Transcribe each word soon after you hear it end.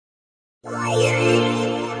Hello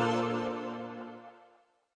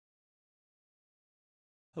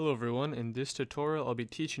everyone, in this tutorial I'll be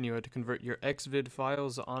teaching you how to convert your XviD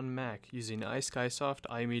files on Mac using iSkysoft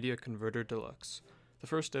iMedia Converter Deluxe. The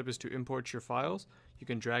first step is to import your files. You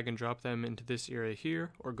can drag and drop them into this area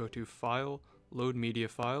here, or go to File, Load Media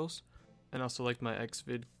Files, and I'll select my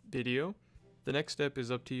XviD video. The next step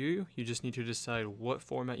is up to you. You just need to decide what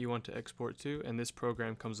format you want to export to, and this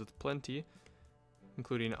program comes with plenty,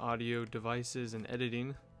 including audio, devices, and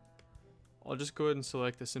editing. I'll just go ahead and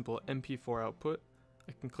select the simple MP4 output.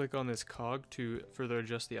 I can click on this cog to further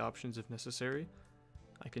adjust the options if necessary.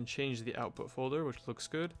 I can change the output folder, which looks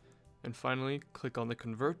good. And finally, click on the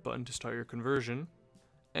Convert button to start your conversion.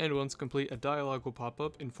 And once complete, a dialog will pop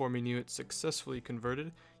up informing you it's successfully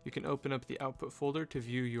converted. You can open up the output folder to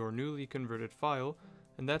view your newly converted file,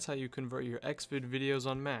 and that's how you convert your XviD videos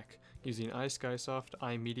on Mac using iSkysoft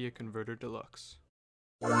iMedia Converter Deluxe.